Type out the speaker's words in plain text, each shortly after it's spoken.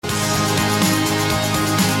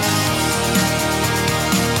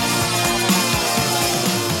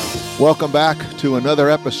Welcome back to another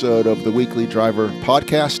episode of the Weekly Driver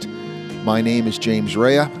Podcast. My name is James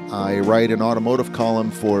Rea. I write an automotive column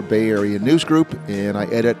for Bay Area News Group, and I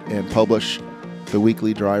edit and publish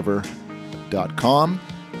theweeklydriver.com.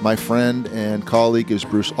 My friend and colleague is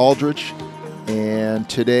Bruce Aldrich, and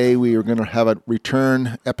today we are going to have a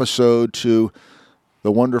return episode to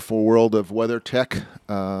the wonderful world of WeatherTech,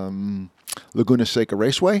 Laguna Seca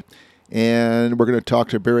Raceway. And we're going to talk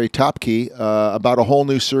to Barry Topke about a whole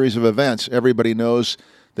new series of events. Everybody knows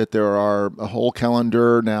that there are a whole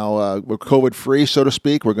calendar now. We're COVID-free, so to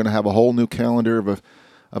speak. We're going to have a whole new calendar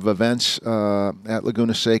of events at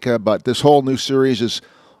Laguna Seca. But this whole new series is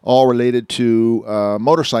all related to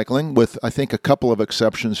motorcycling, with, I think, a couple of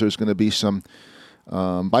exceptions. There's going to be some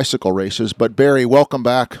bicycle races. But Barry, welcome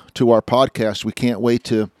back to our podcast. We can't wait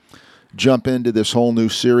to jump into this whole new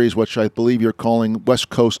series, which I believe you're calling West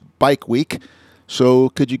Coast Bike Week. So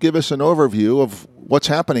could you give us an overview of what's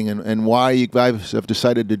happening and why you guys have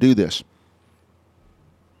decided to do this?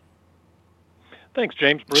 Thanks,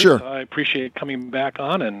 James. Bruce. Sure. I appreciate coming back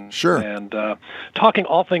on and talking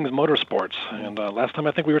all things motorsports. And last time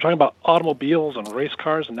I think we were talking about automobiles and race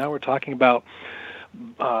cars, and now we're talking about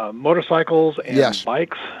motorcycles and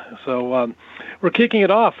bikes. So we're kicking it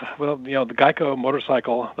off. Well, the Geico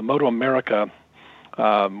motorcycle, the Moto America.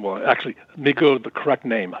 Let me go with the correct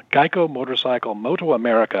name. Geico Motorcycle Moto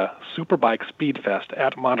America Superbike Speed Fest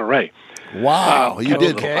at Monterey. Wow, you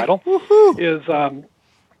did. The title is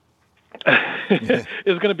is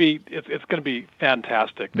going to be it's going to be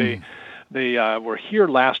fantastic. They were here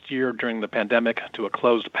last year during the pandemic to a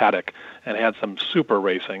closed paddock and had some super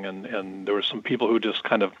racing, and there were some people who just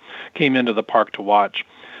kind of came into the park to watch.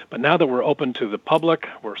 But now that we're open to the public,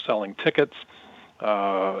 we're selling tickets.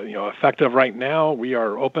 Effective right now, we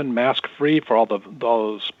are open, mask-free for all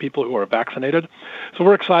those people who are vaccinated. So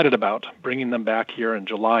we're excited about bringing them back here in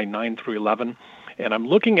July 9 through 11. And I'm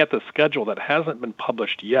looking at the schedule that hasn't been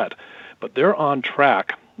published yet, but they're on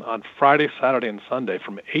track on Friday, Saturday, and Sunday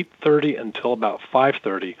from 8:30 until about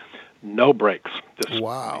 5:30. No breaks. Just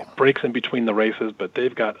breaks in between the races, but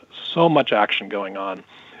they've got so much action going on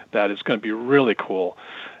that it's going to be really cool.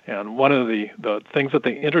 And one of the things that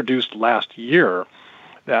they introduced last year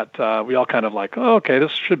that we all kind of like, oh, okay,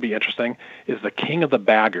 this should be interesting, is the King of the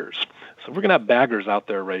Baggers. So we're going to have baggers out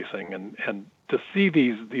there racing, and to see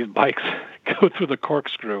these bikes go through the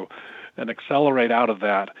corkscrew and accelerate out of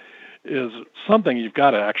that is something you've got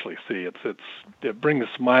to actually see. It brings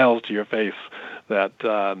smiles to your face that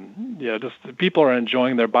just people are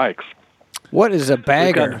enjoying their bikes. What is a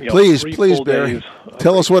bagger? Please, Barry,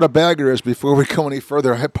 tell us what a bagger is before we go any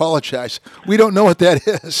further. I apologize. We don't know what that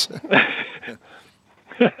is.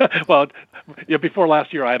 Well, before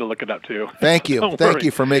last year, I had to look it up, too. Thank you. Thank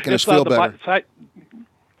you for making us feel better.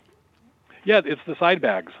 It's the side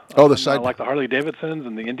bags. Oh, the side like the Harley Davidsons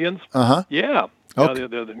and the Indians. Uh-huh. Yeah. Okay.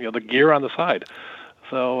 The gear on the side.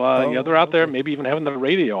 So, they're out there maybe even having the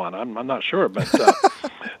radio on. I'm not sure, but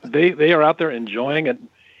they are out there enjoying it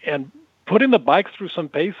and putting the bikes through some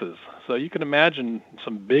paces. So you can imagine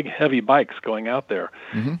some big, heavy bikes going out there.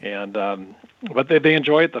 Mm-hmm. And but they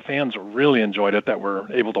enjoy it. The fans really enjoyed it that were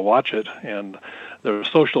able to watch it. And their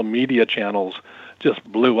social media channels just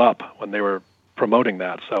blew up when they were promoting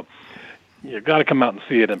that. So you've got to come out and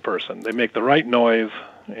see it in person. They make the right noise,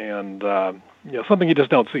 and something you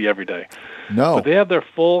just don't see every day. No. But they have their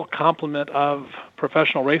full complement of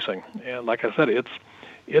professional racing. And like I said, it's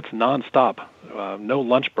nonstop. No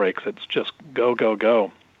lunch breaks. It's just go, go,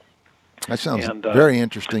 go. That sounds very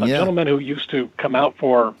interesting. A gentleman who used to come out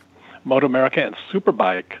for Moto America and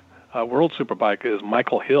Superbike, World Superbike, is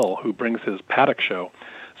Michael Hill, who brings his paddock show.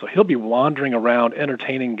 So he'll be wandering around,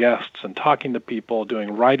 entertaining guests and talking to people,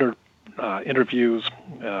 doing rider interviews,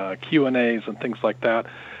 Q&As, and things like that.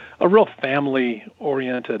 A real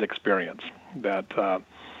family-oriented experience that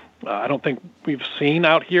I don't think we've seen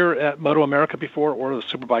out here at Moto America before, or the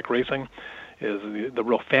Superbike racing, is the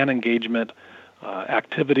real fan engagement,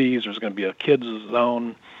 activities. There's going to be a kids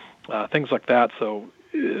zone, things like that. So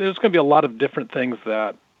there's going to be a lot of different things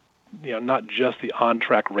that, not just the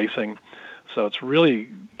on-track racing. So it's really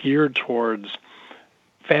geared towards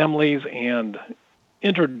families and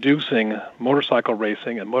introducing motorcycle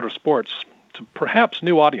racing and motorsports to perhaps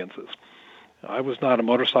new audiences. I was not a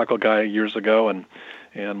motorcycle guy years ago, and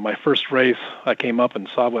my first race, I came up and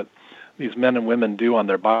saw what these men and women do on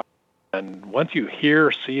their bike. And once you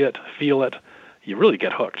hear, see it, feel it, you really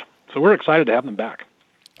get hooked. So we're excited to have them back.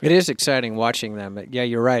 It is exciting watching them. But yeah,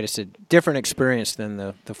 you're right. It's a different experience than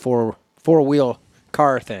the four-wheel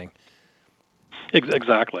car thing.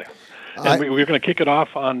 Exactly. And we're going to kick it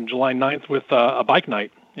off on July 9th with a bike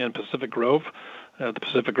night in Pacific Grove. the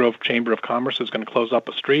Pacific Grove Chamber of Commerce is going to close up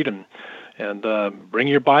a street and bring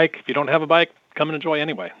your bike. If you don't have a bike, come and enjoy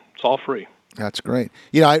anyway. It's all free. That's great.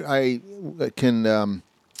 I can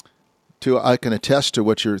I can attest to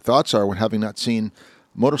what your thoughts are when having not seen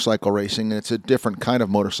motorcycle racing. It's a different kind of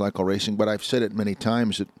motorcycle racing, but I've said it many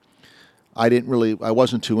times that I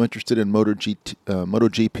wasn't too interested in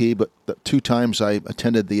MotoGP, but the 2 times I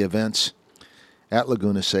attended the events at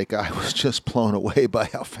Laguna Seca, I was just blown away by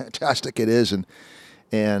how fantastic it is.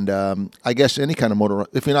 And I guess any kind of motor,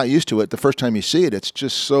 if you're not used to it, the first time you see it, it's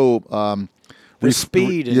just so the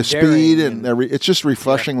speed and it's just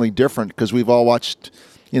refreshingly different, because we've all watched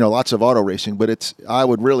lots of auto racing, but I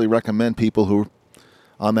would really recommend people who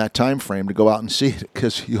on that time frame to go out and see it,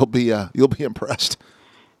 because you'll be impressed.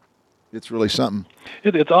 It's really something.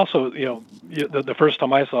 It's also, the first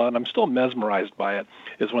time I saw it, and I'm still mesmerized by it,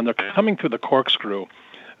 is when they're coming through the corkscrew,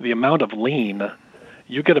 the amount of lean,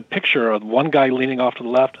 you get a picture of one guy leaning off to the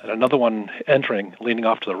left and another one entering, leaning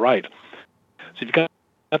off to the right. So you've got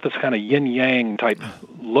this kind of yin-yang type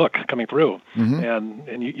look coming through. Mm-hmm.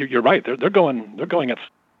 And you're right, they're going at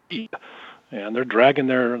speed, and they're dragging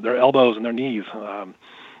their elbows and their knees.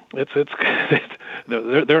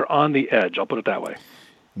 They're on the edge, I'll put it that way.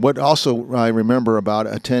 What also I remember about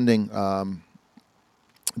attending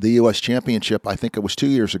the U.S. Championship, I think it was 2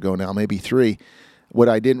 years ago now, maybe 3, what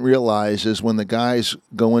I didn't realize is when the guys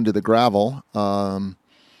go into the gravel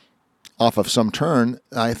off of some turn,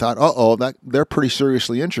 I thought, they're pretty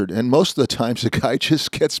seriously injured. And most of the times the guy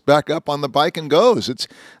just gets back up on the bike and goes.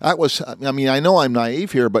 I know I'm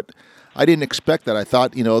naive here, but I didn't expect that. I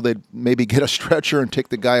thought, they'd maybe get a stretcher and take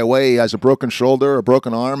the guy away. He has a broken shoulder, a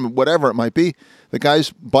broken arm, whatever it might be. The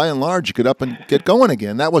guys, by and large, get up and get going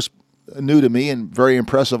again. That was new to me and very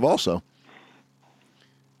impressive also.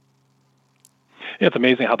 Yeah, it's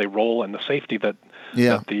amazing how they roll, and the safety that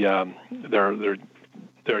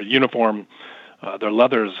their uniform, their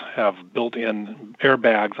leathers have built-in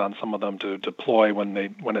airbags on some of them to deploy when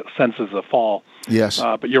it senses a fall. Yes.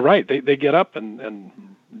 But you're right. They get up and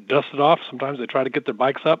dust it off. Sometimes they try to get their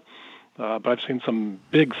bikes up, but I've seen some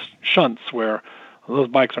big shunts where those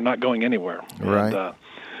bikes are not going anywhere. Right. And,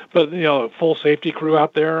 but full safety crew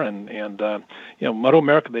out there, and Moto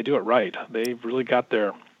America, they do it right. They've really got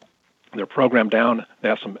their program down. They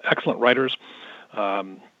have some excellent riders.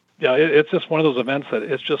 It's just one of those events that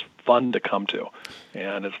it's just fun to come to,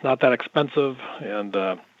 and it's not that expensive. And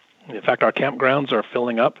in fact, our campgrounds are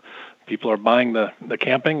filling up. People are buying the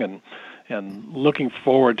camping and looking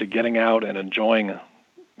forward to getting out and enjoying,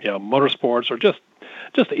 motorsports or just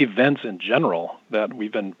events in general that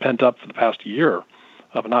we've been pent up for the past year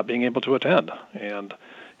of not being able to attend. And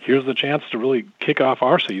here's the chance to really kick off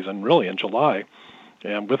our season, really, in July,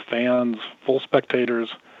 and with fans, full spectators.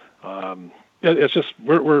 It's just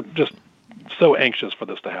we're just so anxious for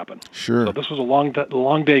this to happen. Sure. So this was a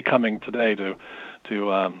long day coming today to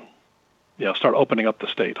start opening up the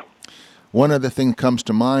state. One other thing comes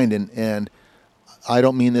to mind, and I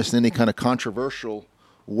don't mean this in any kind of controversial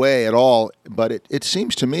way at all, but it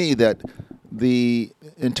seems to me that the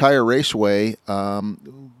entire raceway,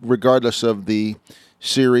 regardless of the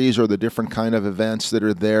series or the different kind of events that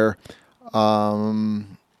are there,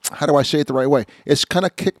 how do I say it the right way? It's kind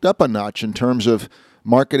of kicked up a notch in terms of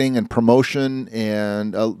marketing and promotion,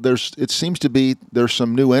 and it seems to be there's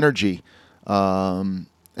some new energy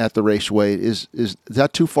at the raceway. Is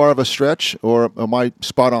that too far of a stretch, or am I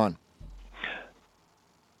spot on?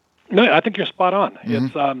 No, I think you're spot on.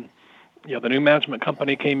 Mm-hmm. It's the new management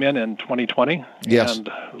company came in 2020, yes. And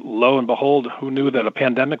lo and behold, who knew that a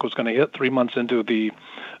pandemic was going to hit 3 months into the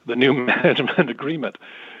new management agreement,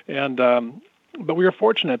 and but we were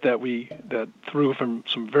fortunate that through from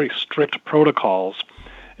some very strict protocols,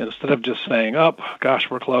 instead of just saying, "Oh, gosh,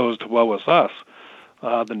 we're closed, woe is us,"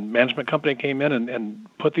 the management company came in and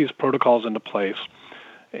put these protocols into place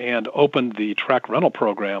and opened the track rental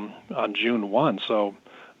program on June 1. So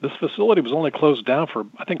this facility was only closed down for,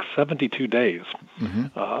 I think, 72 days mm-hmm.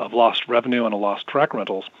 Of lost revenue and lost track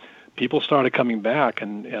rentals. People started coming back,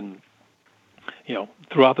 and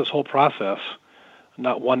throughout this whole process,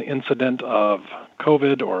 not one incident of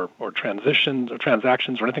COVID or transitions or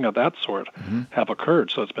transactions or anything of that sort mm-hmm. have occurred.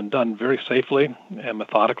 So it's been done very safely and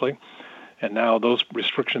methodically. And now those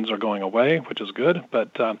restrictions are going away, which is good.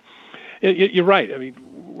 But you're right. I mean,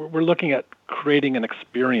 we're looking at creating an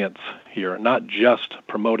experience here, not just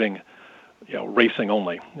promoting, racing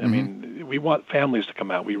only. Mm-hmm. I mean, we want families to come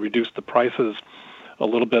out. We reduced the prices a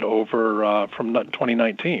little bit over from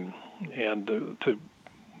 2019, and to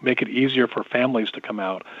make it easier for families to come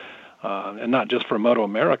out, and not just for Moto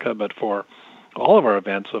America, but for a all of our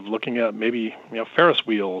events of looking at maybe Ferris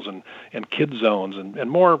wheels and kid zones and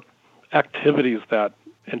more activities that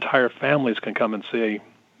entire families can come and say,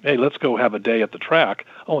 hey, let's go have a day at the track.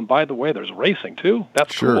 Oh, and by the way, there's racing too.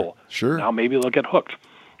 That's cool. Sure. Now maybe they'll get hooked.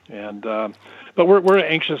 And but we're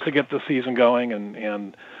anxious to get the season going,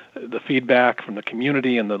 and the feedback from the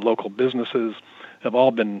community and the local businesses have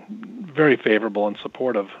all been very favorable and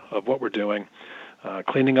supportive of what we're doing.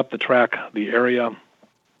 Cleaning up the track, the area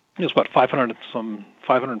is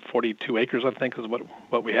 542 acres, I think, is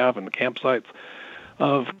what we have in the campsites,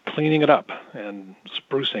 of cleaning it up and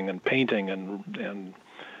sprucing and painting and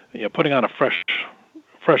putting on a fresh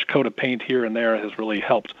coat of paint here and there has really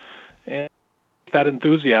helped. And that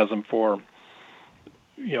enthusiasm for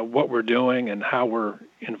what we're doing and how we're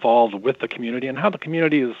involved with the community and how the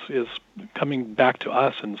community is coming back to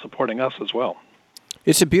us and supporting us as well.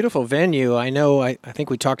 It's a beautiful venue. I know, I think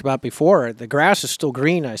we talked about before, the grass is still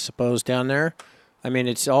green, I suppose, down there. I mean,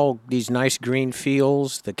 it's all these nice green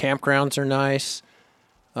fields. The campgrounds are nice.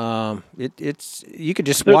 It's you could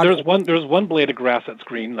just walk. There's one blade of grass that's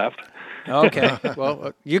green left. Okay,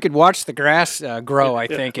 well, you could watch the grass grow. I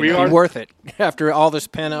think it'd be worth it after all this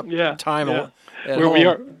pent up time. At home. We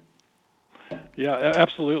are. Yeah,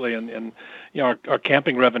 absolutely, and our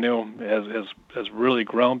camping revenue has really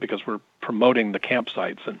grown because we're promoting the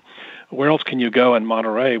campsites. And where else can you go in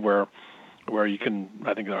Monterey where you can?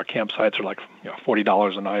 I think our campsites are like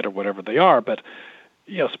 $40 a night or whatever they are, but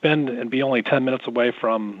spend and be only 10 minutes away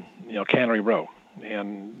from Cannery Row,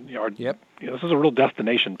 and this is a real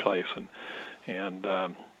destination place, and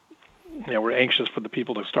we're anxious for the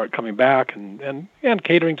people to start coming back and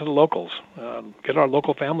catering to the locals, get our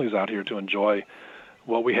local families out here to enjoy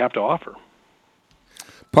what we have to offer.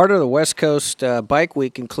 Part of the West Coast Bike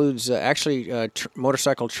Week includes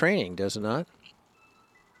motorcycle training, does it not?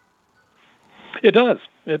 It does.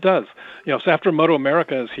 So after Moto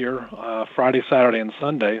America is here, Friday, Saturday, and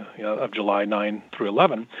Sunday of July 9 through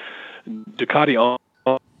 11, Ducati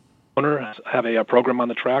owners have a program on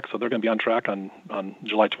the track, so they're going to be on track on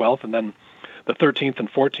July 12th. And then the 13th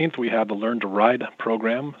and 14th, we have the Learn to Ride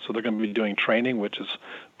program, so they're going to be doing training, which is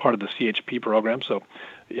part of the CHP program. So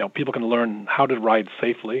people can learn how to ride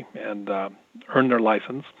safely and earn their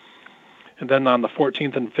license. And then on the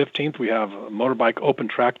 14th and 15th, we have a motorbike open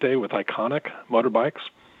track day with iconic motorbikes.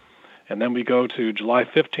 And then we go to July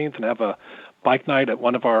 15th and have a bike night at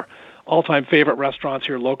one of our all-time favorite restaurants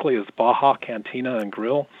here locally, is Baja Cantina and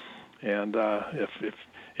Grill. And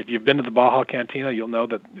if you've been to the Baja Cantina, you'll know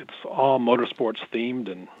that it's all motorsports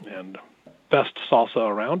themed and best salsa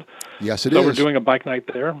around. Yes, it is. So we're doing a bike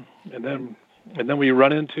night there. And then we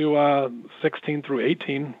run into 16 through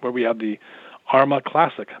 18, where we have the Arma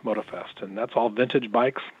Classic Motofest, and that's all vintage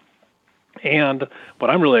bikes. And what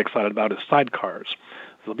I'm really excited about is sidecars.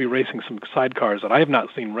 They'll be racing some sidecars that I have not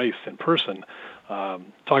seen race in person. Talk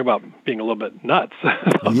about being a little bit nuts.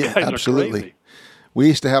 Yeah, absolutely. We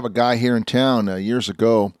used to have a guy here in town years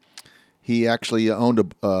ago. He actually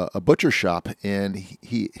owned a butcher shop, and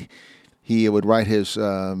he would ride his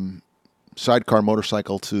sidecar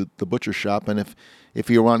motorcycle to the butcher shop, and if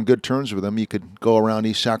you were on good terms with him, you could go around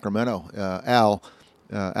East Sacramento,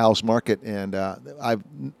 Al's Market, and I've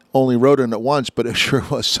only rode in it once, but it sure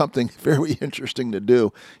was something very interesting to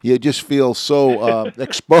do. You just feel so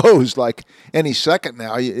exposed, like any second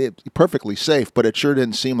now. It's perfectly safe, but it sure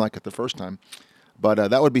didn't seem like it the first time. But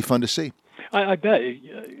that would be fun to see. I bet.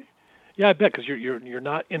 Yeah, I bet, because you're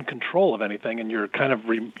not in control of anything, and you're kind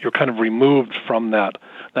of removed from that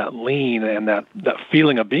lean and that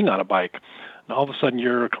feeling of being on a bike. And all of a sudden,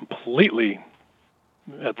 you're completely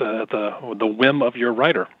at the whim of your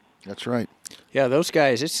rider. That's right. Yeah, those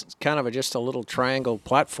guys, it's kind of just a little triangle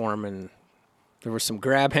platform, and there were some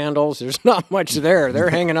grab handles. There's not much there.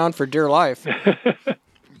 They're hanging on for dear life.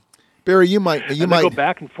 Barry, you might go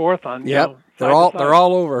back and forth on. Yep, they're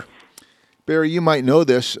all over. Barry, you might know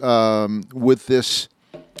this with this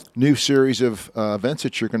new series of events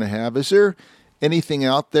that you're going to have. Is there anything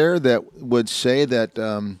out there that would say that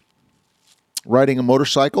riding a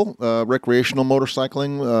motorcycle, recreational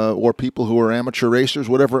motorcycling, or people who are amateur racers,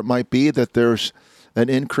 whatever it might be, that there's an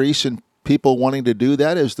increase in people wanting to do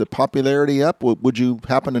that? Is the popularity up? Would you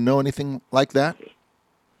happen to know anything like that?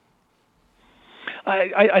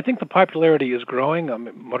 I think the popularity is growing.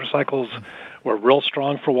 Motorcycles were real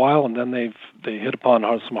strong for a while, and then they hit upon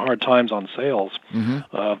some hard times on sales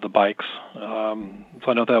of the bikes. So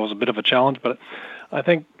I know that was a bit of a challenge, but I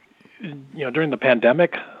think during the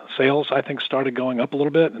pandemic, sales I think started going up a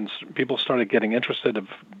little bit, and people started getting interested of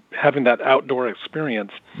having that outdoor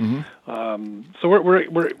experience. So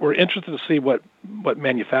we're interested to see what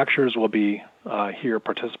manufacturers will be here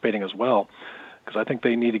participating as well. because I think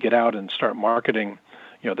they need to get out and start marketing,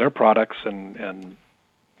 their products and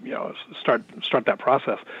start that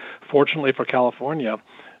process. Fortunately for California,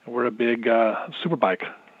 we're a big superbike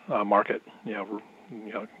market.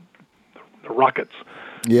 The rockets.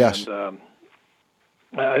 Yes. And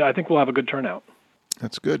I think we'll have a good turnout.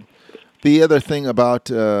 That's good. The other thing about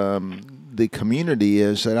the community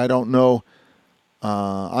is that I don't know,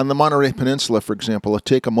 on the Monterey Peninsula, for example, to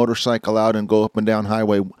take a motorcycle out and go up and down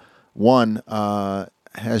Highway 1,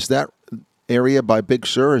 has that area by Big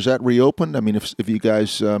Sur, is that reopened? I mean, if you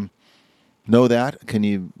guys know that, can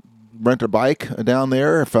you rent a bike down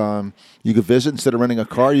there? If you could visit, instead of renting a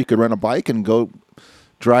car, you could rent a bike and go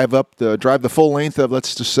drive the full length of,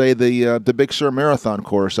 let's just say, the Big Sur Marathon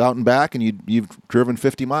course out and back, and you've driven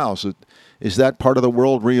 50 miles. Is that part of the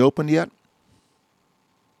world reopened yet?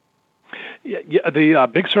 Yeah, the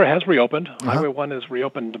Big Sur has reopened. Highway 1 is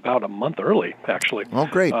reopened about a month early, actually. Oh,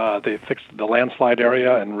 great. They fixed the landslide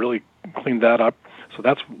area and really cleaned that up. So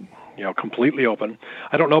that's, completely open.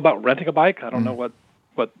 I don't know about renting a bike. I don't know what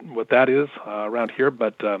that is around here,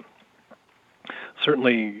 but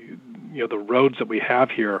certainly, the roads that we have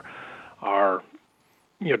here are,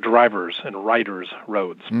 drivers and riders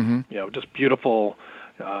roads. Mm-hmm. Just beautiful.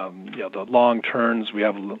 The long turns. We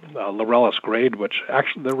have Laurellis Grade, which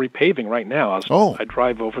actually they're repaving right now. I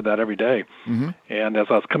drive over that every day. Mm-hmm. And as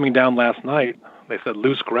I was coming down last night, they said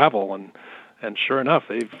loose gravel, and sure enough,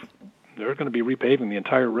 they're going to be repaving the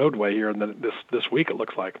entire roadway here this week, it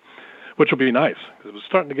looks like, which will be nice because it was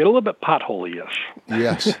starting to get a little bit potholey-ish.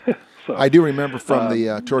 Yes. So, I do remember from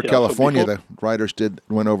the Tour California, so the riders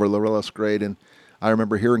went over Laurellis Grade, and I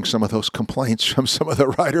remember hearing some of those complaints from some of the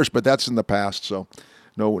riders, but that's in the past, so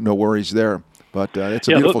no worries there. But it's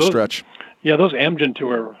a beautiful stretch. Yeah, those Amgen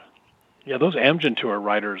Tour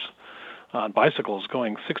riders on bicycles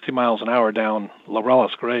going 60 miles an hour down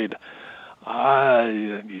Laurellis Grade.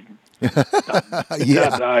 I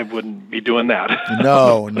wouldn't be doing that.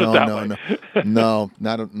 No,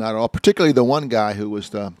 not at all. Particularly the one guy who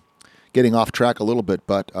was getting off track a little bit,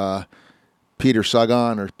 but Peter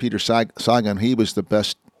Sagan, he was the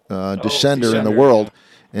best descender in the world,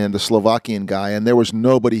 and the Slovakian guy, and there was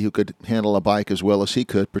nobody who could handle a bike as well as he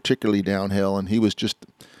could, particularly downhill, and he was just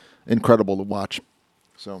incredible to watch.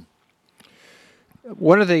 So,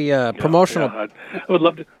 one of the promotional, I would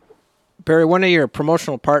love to. Barry, one of your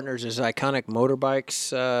promotional partners is Iconic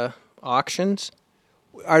Motorbikes auctions.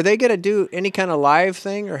 Are they going to do any kind of live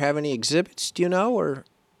thing or have any exhibits? Do you know, or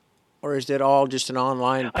is it all just an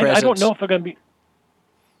online presence? I don't know if they're going to be.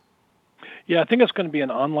 Yeah, I think it's going to be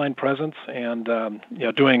an online presence, and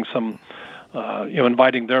doing some,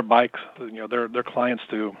 inviting their bikes, their clients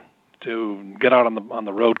to get out on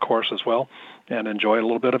the road course as well and enjoy a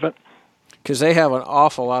little bit of it. Because they have an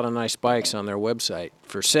awful lot of nice bikes on their website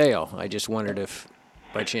for sale. I just wondered if,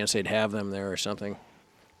 by chance, they'd have them there or something.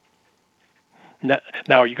 Now,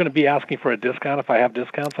 are you going to be asking for a discount if I have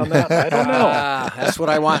discounts on that? I don't know. That's what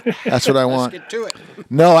I want. That's what I want. Let's get to it.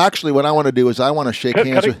 No, actually, what I want to do is I want to shake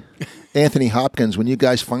hands with Anthony Hopkins. When you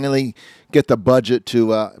guys finally get the budget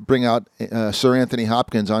to bring out Sir Anthony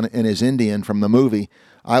Hopkins in his Indian from the movie,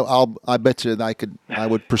 I bet you that I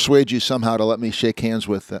would persuade you somehow to let me shake hands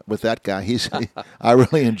with that guy. I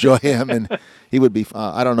really enjoy him, and he would be.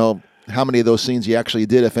 I don't know how many of those scenes he actually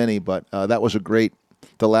did, if any, but that was a great.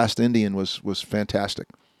 The Last Indian was fantastic.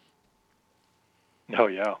 Oh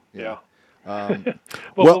yeah.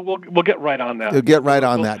 We'll get right on that. We'll get right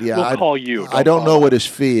on that. Yeah, we'll call you. I don't know what his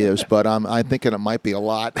fee is, but I'm thinking it might be a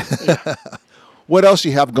lot. What else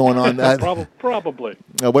you have going on? Probably.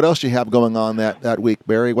 What else you have going on that week,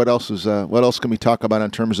 Barry? What else can we talk about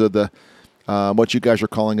in terms of the what you guys are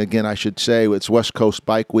calling, again, I should say, it's West Coast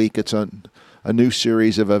Bike Week. It's a new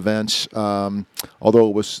series of events.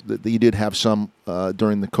 Although you did have some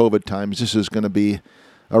during the COVID times, this is going to be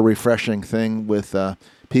a refreshing thing with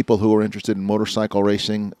people who are interested in motorcycle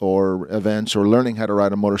racing or events or learning how to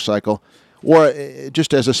ride a motorcycle. Or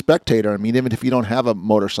just as a spectator. I mean, even if you don't have a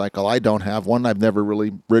motorcycle, I don't have one. I've never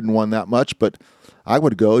really ridden one that much, but I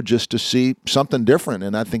would go just to see something different.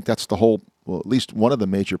 And I think that's at least one of the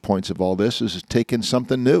major points of all this is take in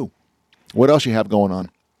something new. What else you have going on?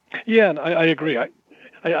 Yeah, and I agree. I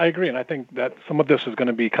agree, and I think that some of this is going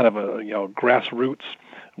to be kind of a grassroots,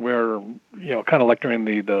 where kind of like during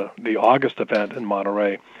the August event in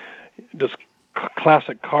Monterey, just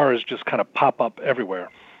classic cars just kind of pop up everywhere.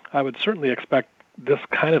 I would certainly expect this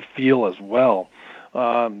kind of feel as well.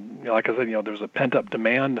 Like I said, there's a pent-up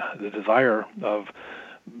demand, the desire of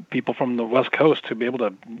people from the West Coast to be able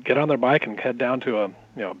to get on their bike and head down to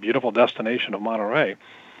a beautiful destination of Monterey.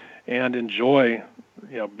 and enjoy,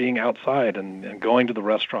 being outside and going to the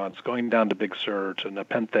restaurants, going down to Big Sur, to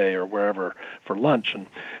Nepenthe or wherever for lunch, and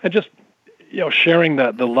just, sharing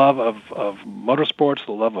the love of motorsports,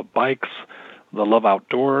 the love of bikes, the love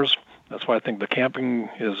outdoors. That's why I think the camping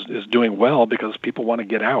is doing well, because people want to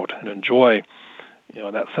get out and enjoy,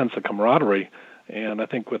 that sense of camaraderie. And I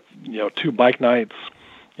think with, 2 bike nights,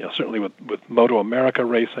 certainly with Moto America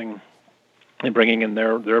Racing and bringing in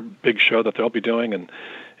their big show that they'll be doing,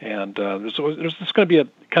 and there's just going to be a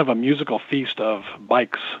kind of a musical feast of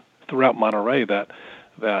bikes throughout Monterey that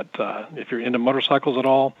if you're into motorcycles at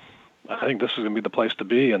all, I think this is going to be the place to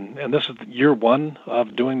be. And this is year 1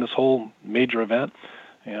 of doing this whole major event,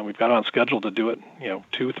 and we've got on schedule to do it,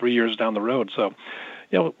 2-3 years down the road. So,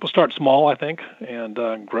 we'll start small, I think, and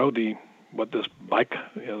grow what this bike,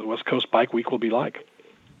 the West Coast Bike Week will be like.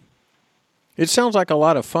 It sounds like a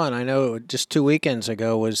lot of fun. I know just 2 weekends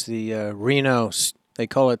ago was the Reno, they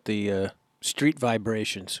call it the Street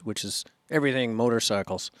Vibrations, which is everything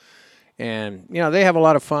motorcycles. And, they have a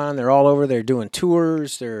lot of fun. They're all over. They're doing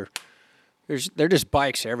tours. They're just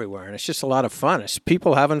bikes everywhere, and it's just a lot of fun. It's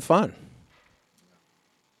people having fun.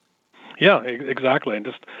 Yeah, exactly. And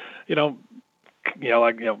just,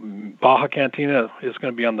 Baja Cantina is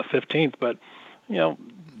going to be on the 15th, but,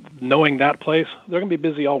 knowing that place, they're going to be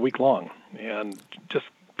busy all week long, and just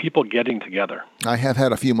people getting together. I have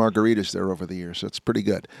had a few margaritas there over the years, so it's pretty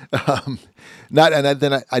good. I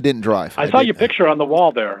didn't drive. I saw your picture on the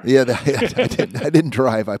wall there. Yeah, I didn't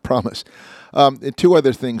drive, I promise. And 2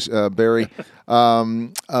 other things, Barry.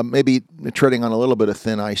 Maybe treading on a little bit of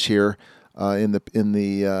thin ice here in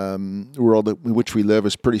the world in which we live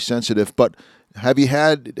is pretty sensitive. But have you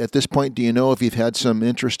had, at this point, do you know if you've had some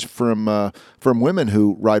interest from women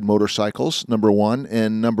who ride motorcycles, number 1,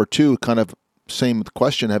 and number 2, kind of same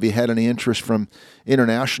question, have you had any interest from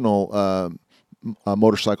international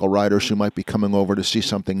motorcycle riders who might be coming over to see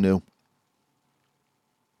something new?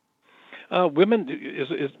 Women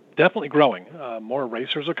is definitely growing. More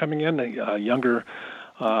racers are coming in. Younger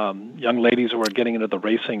young ladies who are getting into the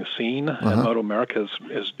racing scene, and Moto America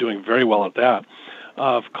is doing very well at that,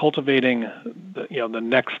 of cultivating the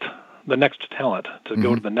next talent to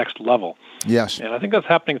go to the next level. Yes, and I think that's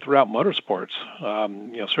happening throughout motorsports.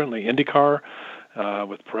 Certainly IndyCar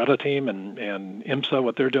with Peretta team and IMSA,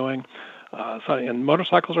 what they're doing. And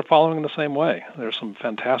motorcycles are following the same way. There's some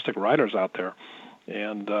fantastic riders out there,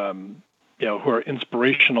 and who are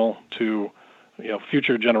inspirational to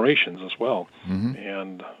future generations as well.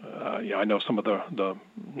 And I know some of the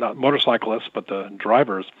not motorcyclists but the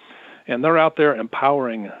drivers, and they're out there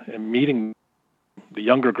empowering and meeting the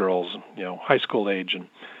younger girls, high school age,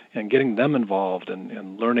 and getting them involved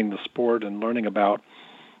and learning the sport and learning about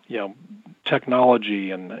technology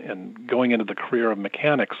and going into the career of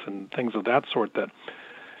mechanics and things of that sort,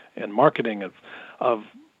 and marketing of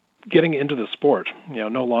getting into the sport.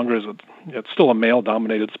 No longer is it's still a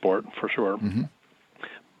male-dominated sport for sure,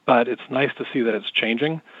 but it's nice to see that it's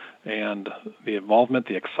changing, and the involvement,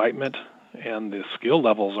 the excitement, and the skill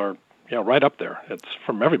levels are right up there. It's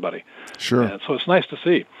from everybody. Sure. And so it's nice to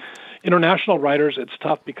see. International riders, it's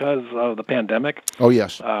tough because of the pandemic. Oh,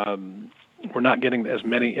 yes. We're not getting as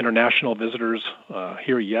many international visitors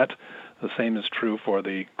here yet. The same is true for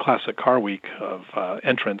the Classic Car Week of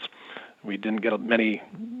entrants. We didn't get many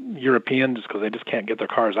Europeans because they just can't get their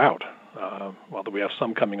cars out. Although we have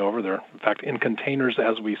some coming over, they're in fact in containers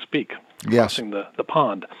as we speak, crossing the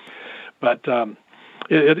pond. But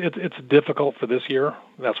it's difficult for this year.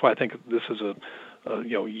 That's why I think this is a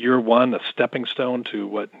year 1, a stepping stone to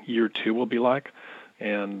what year 2 will be like.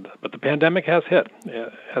 But the pandemic has hit.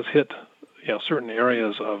 It has hit certain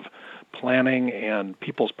areas of planning, and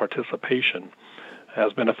people's participation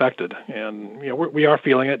has been affected. And we are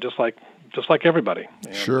feeling it just like everybody.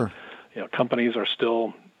 And, sure. Companies are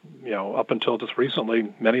still, up until just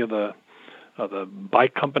recently, many of the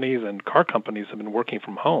bike companies and car companies have been working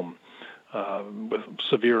from home with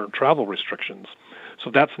severe travel restrictions. So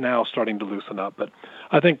that's now starting to loosen up. But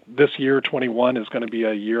I think this year, 21, is going to be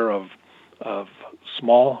a year of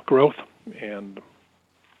small growth, and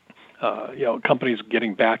companies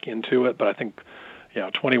getting back into it. But I think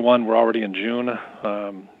 21, we're already in June.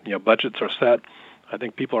 Budgets are set. I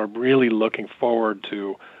think people are really looking forward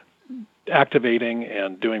to activating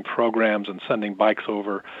and doing programs and sending bikes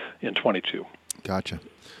over in 22. Gotcha.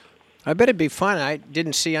 I bet it'd be fun. I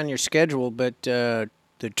didn't see on your schedule, but the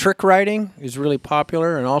trick riding is really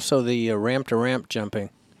popular, and also the ramp-to-ramp jumping.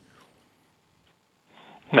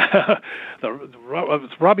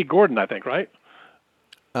 It's Robbie Gordon, I think, right?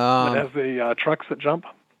 That has the trucks that jump.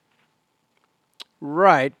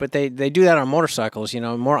 Right, but they do that on motorcycles,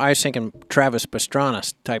 more, I was thinking Travis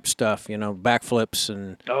Pastrana type stuff, backflips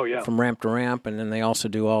and from ramp to ramp, and then they also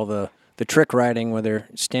do all the trick riding where they're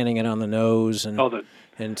standing it on the nose and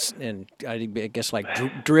and I guess like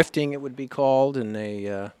drifting it would be called, and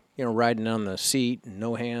they riding on the seat and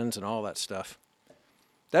no hands and all that stuff.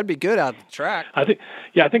 That'd be good out at the track. I think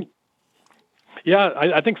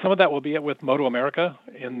some of that will be with Moto America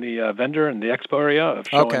in the vendor and the expo area of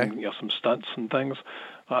showing some stunts and things.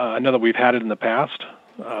 I know that we've had it in the past,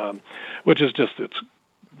 which is just it's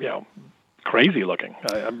crazy looking.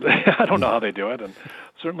 I don't know how they do it, and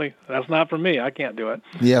certainly that's not for me. I can't do it.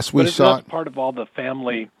 Yes, we saw that's part of all the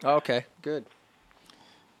family. Okay, good.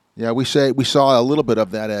 Yeah, we saw a little bit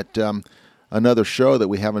of that at another show that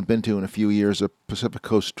we haven't been to in a few years. Of Pacific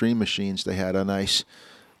Coast Dream Machines. They had a nice.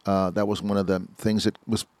 That was one of the things that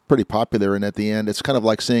was pretty popular, and at the end, it's kind of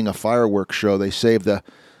like seeing a fireworks show. They save the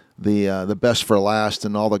best for last,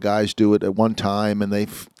 and all the guys do it at one time, and they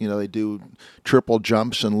do triple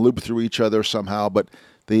jumps and loop through each other somehow. But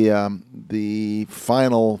the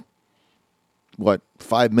final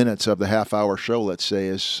 5 minutes of the half-hour show, let's say,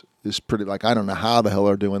 is pretty, like, I don't know how the hell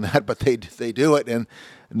they're doing that, but they do it, and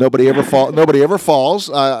nobody ever falls.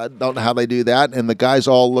 I don't know how they do that, and the guys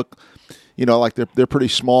all look. Like they're pretty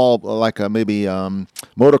small, like maybe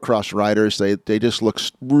motocross riders. They just look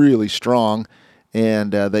really strong,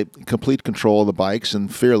 and they complete control of the bikes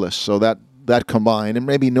and fearless. So that combined, and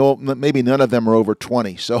maybe none of them are over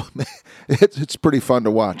 20. So it's pretty fun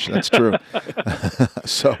to watch. That's true.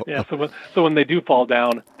 So when they do fall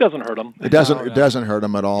down, it doesn't hurt them. It doesn't hurt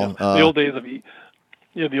them at all. The old days of the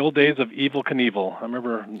old days of Evel Knievel. I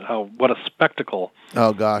remember what a spectacle.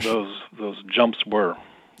 Oh gosh, those jumps were.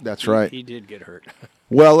 That's right. He did get hurt.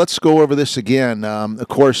 Well, let's go over this again. Of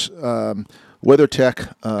course,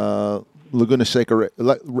 WeatherTech Laguna Seca,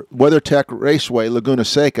 WeatherTech Raceway Laguna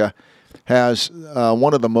Seca has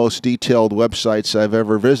one of the most detailed websites I've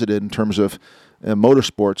ever visited in terms of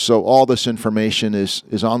motorsports. So all this information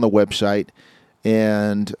is on the website,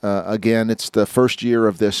 and again, it's the first year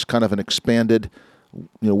of this kind of an expanded,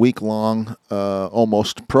 week-long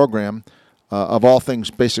almost program. Of all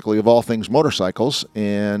things motorcycles,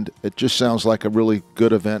 and it just sounds like a really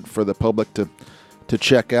good event for the public to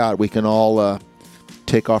check out. We can all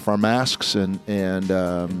take off our masks and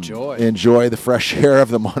enjoy the fresh air of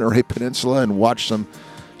the Monterey Peninsula and watch some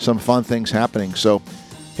fun things happening. So,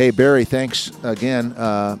 hey, Barry, thanks again,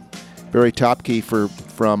 Barry Topke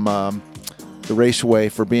from the Raceway,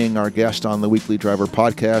 for being our guest on the Weekly Driver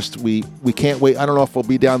podcast. We can't wait. I don't know if we'll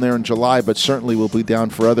be down there in July, but certainly we'll be down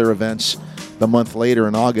for other events the month later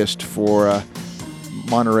in August for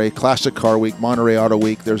Monterey Classic Car Week, Monterey Auto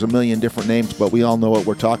Week. There's a million different names, but we all know what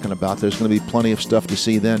we're talking about. There's going to be plenty of stuff to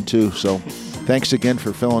see then, too. So thanks again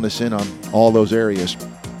for filling us in on all those areas.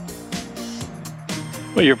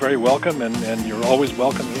 Well, you're very welcome, and you're always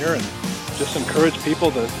welcome here. And just encourage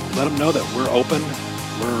people to let them know that we're open.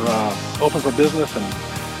 We're open for business and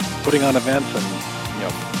putting on events, and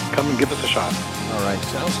come and give us a shot. All right.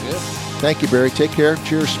 Sounds good. Thank you, Barry. Take care.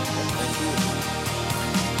 Cheers.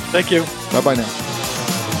 Thank you. Bye-bye now.